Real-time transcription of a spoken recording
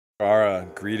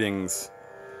Namaskara, greetings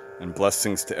and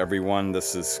blessings to everyone.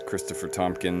 This is Christopher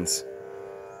Tompkins,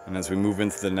 and as we move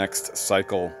into the next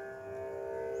cycle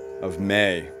of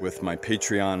May with my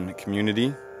Patreon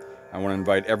community, I want to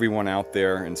invite everyone out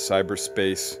there in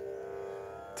cyberspace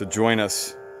to join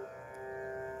us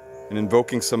in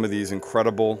invoking some of these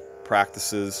incredible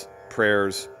practices,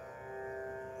 prayers,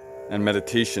 and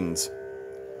meditations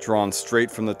drawn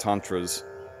straight from the Tantras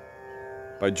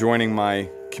by joining my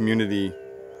community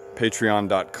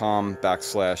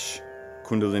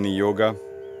patreon.com/Kundalinī Yoga,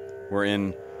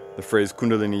 wherein the phrase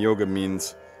Kundalini Yoga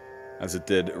means, as it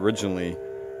did originally,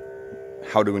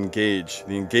 how to engage,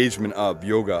 the engagement of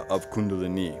yoga of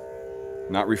Kundalini,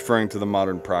 not referring to the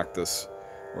modern practice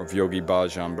of Yogi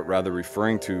Bhajan, but rather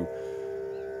referring to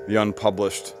the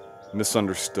unpublished,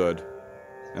 misunderstood,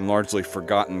 and largely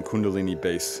forgotten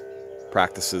Kundalini-based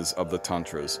practices of the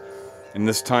Tantras. In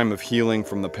this time of healing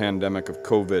from the pandemic of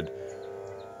COVID,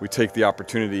 we take the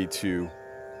opportunity to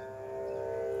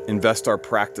invest our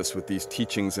practice with these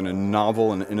teachings in a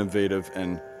novel and innovative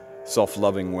and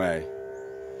self-loving way.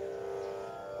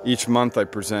 Each month I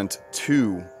present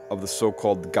 2 of the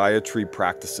so-called Gāyatrī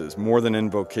Practices, more than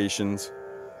invocations.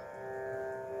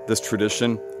 This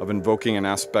tradition of invoking an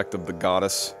aspect of the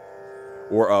goddess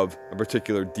or of a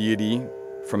particular deity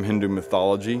from Hindu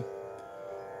mythology.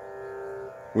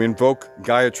 We invoke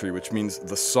Gayatri, which means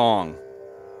the song,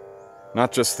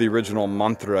 not just the original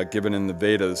mantra given in the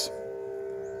Vedas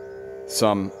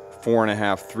some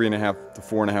 3,500 to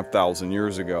 4,500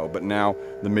 years ago, but now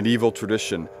the medieval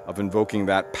tradition of invoking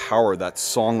that power, that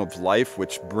song of life,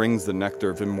 which brings the nectar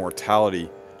of immortality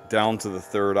down to the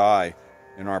third eye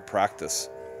in our practice.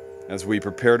 As we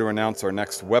prepare to announce our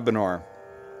next webinar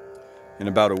in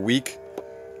about a week,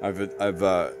 I've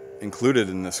included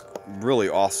in this really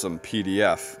awesome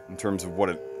PDF, in terms of what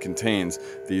it contains,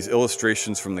 these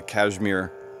illustrations from the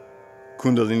Kashmir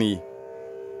Kundalinī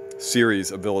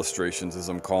series of illustrations, as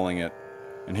I'm calling it.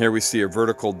 And here we see a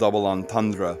vertical double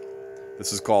entendre.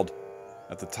 This is called,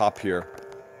 at the top here,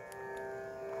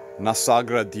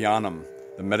 Namaskāra Dhyanam,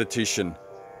 the meditation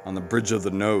on the bridge of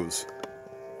the nose.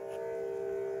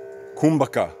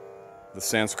 Kumbhaka, the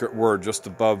Sanskrit word just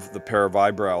above the pair of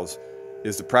eyebrows,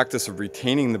 is the practice of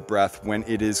retaining the breath when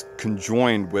it is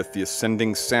conjoined with the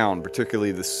ascending sound,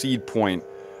 particularly the seed point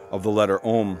of the letter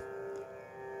Om.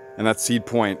 And that seed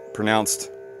point, pronounced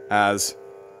as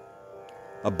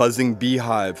a buzzing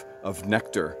beehive of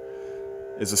nectar,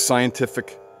 is a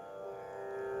scientific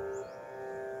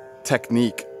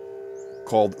technique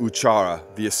called uchara,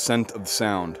 the ascent of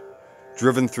sound,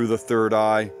 driven through the third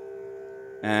eye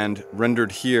and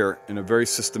rendered here in a very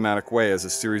systematic way as a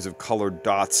series of colored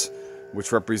dots,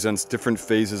 which represents different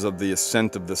phases of the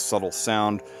ascent of this subtle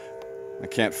sound. I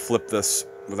can't flip this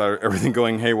without everything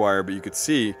going haywire, but you could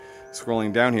see,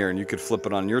 scrolling down here, and you could flip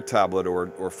it on your tablet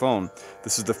or phone,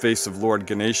 this is the face of Lord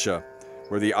Ganesha,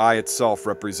 where the eye itself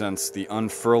represents the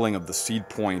unfurling of the seed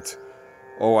point.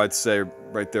 Oh, I'd say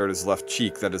right there at his left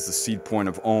cheek, that is the seed point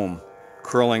of Om.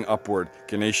 Curling upward,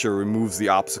 Ganesha removes the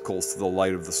obstacles to the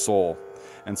light of the soul.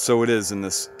 And so it is in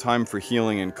this time for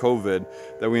healing in COVID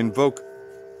that we invoke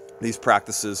these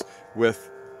practices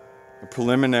with a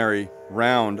preliminary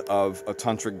round of a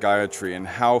tantric Gayatri. And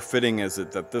how fitting is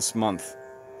it that this month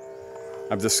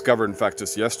I've discovered, in fact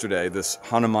just yesterday, this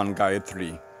Hanumān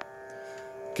Gayatri,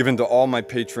 given to all my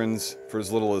patrons for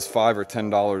as little as $5 or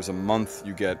 $10 a month.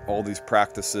 You get all these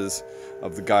practices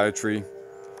of the Gayatri,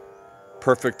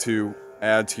 perfect to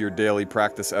add to your daily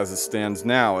practice as it stands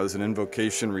now, as an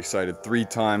invocation recited 3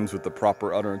 times with the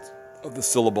proper utterance of the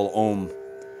syllable Om.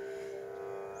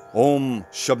 Om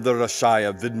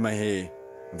Shabdarashaya Vidmahe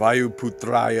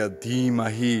Vayuputraya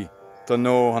Dhimahi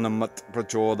Tano Hanumat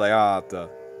Prachodayata.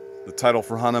 The title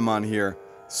for Hanuman here,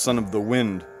 son of the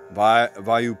wind,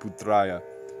 Vayuputraya,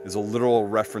 is a literal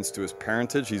reference to his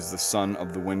parentage. He's the son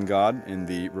of the wind god in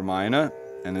the Ramayana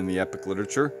and in the epic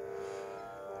literature.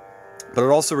 But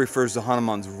it also refers to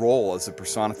Hanuman's role as a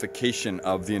personification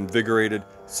of the invigorated,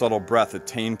 subtle breath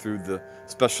attained through the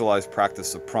specialized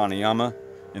practice of pranayama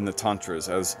in the Tantras,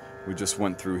 as we just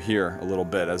went through here a little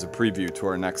bit as a preview to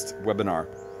our next webinar.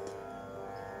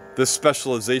 This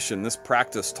specialization, this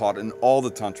practice taught in all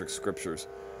the Tantric scriptures,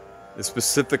 is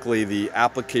specifically the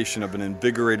application of an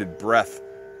invigorated breath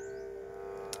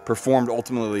performed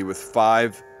ultimately with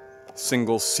 5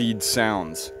 single seed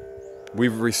sounds.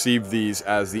 We've received these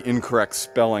as the incorrect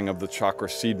spelling of the chakra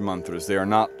seed mantras. They are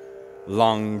not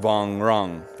lang, vang,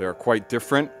 rang. They are quite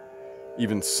different,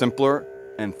 even simpler,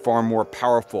 and far more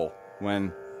powerful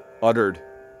when uttered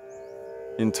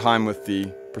in time with the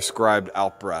prescribed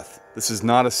out breath. This is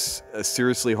not a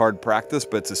seriously hard practice,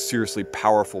 but it's a seriously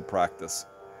powerful practice.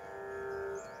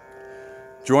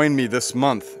 join me this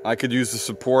month. I could use the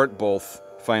support both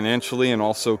financially and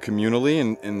also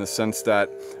communally in the sense that,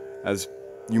 as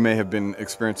you may have been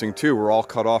experiencing too, we're all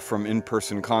cut off from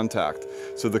in-person contact.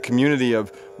 So the community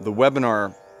of the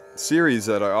webinar series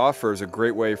that I offer is a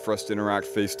great way for us to interact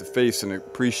face-to-face and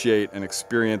appreciate and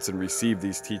experience and receive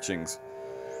these teachings.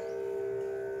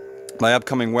 My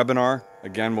upcoming webinar,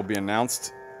 again, will be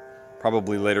announced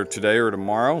probably later today or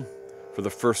tomorrow for the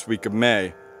first week of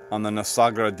May on the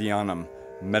Namaskāra Dhyanam,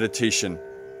 meditation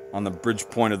on the bridge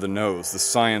point of the nose, the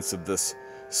science of this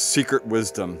secret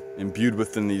wisdom imbued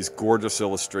within these gorgeous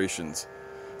illustrations.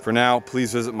 For now,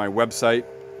 please visit my website,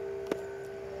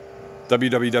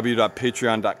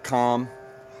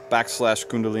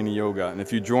 www.patreon.com/Kundalini Yoga. And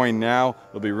if you join now,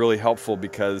 it'll be really helpful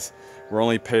because we're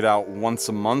only paid out once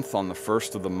a month on the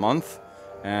first of the month.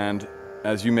 And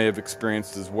as you may have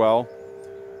experienced as well,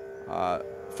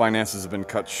 finances have been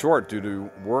cut short due to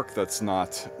work that's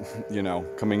not,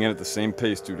 coming in at the same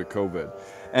pace due to COVID.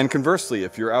 And conversely,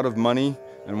 if you're out of money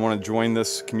and want to join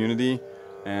this community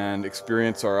and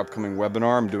experience our upcoming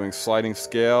webinar, I'm doing sliding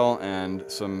scale and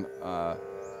some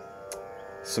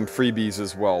freebies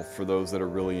as well for those that are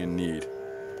really in need.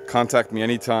 Contact me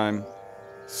anytime,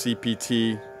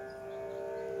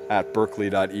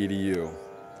 cpt@berkeley.edu.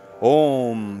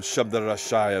 Om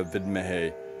Shabdarashaya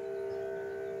Vidmahe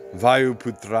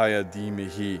Vayuputraya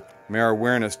Dhimahi. May our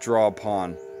awareness draw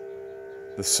upon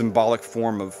the symbolic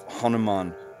form of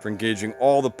Hanumān for engaging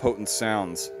all the potent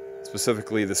sounds,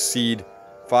 specifically the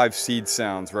 5 seed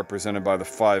sounds represented by the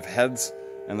 5 heads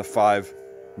and the 5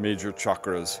 major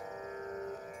chakras.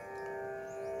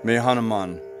 May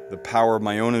Hanumān, the power of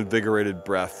my own invigorated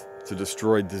breath to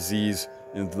destroy disease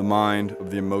in the mind,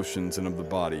 of the emotions, and of the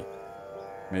body.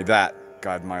 May that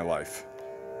guide my life.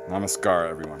 Namaskara,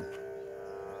 everyone.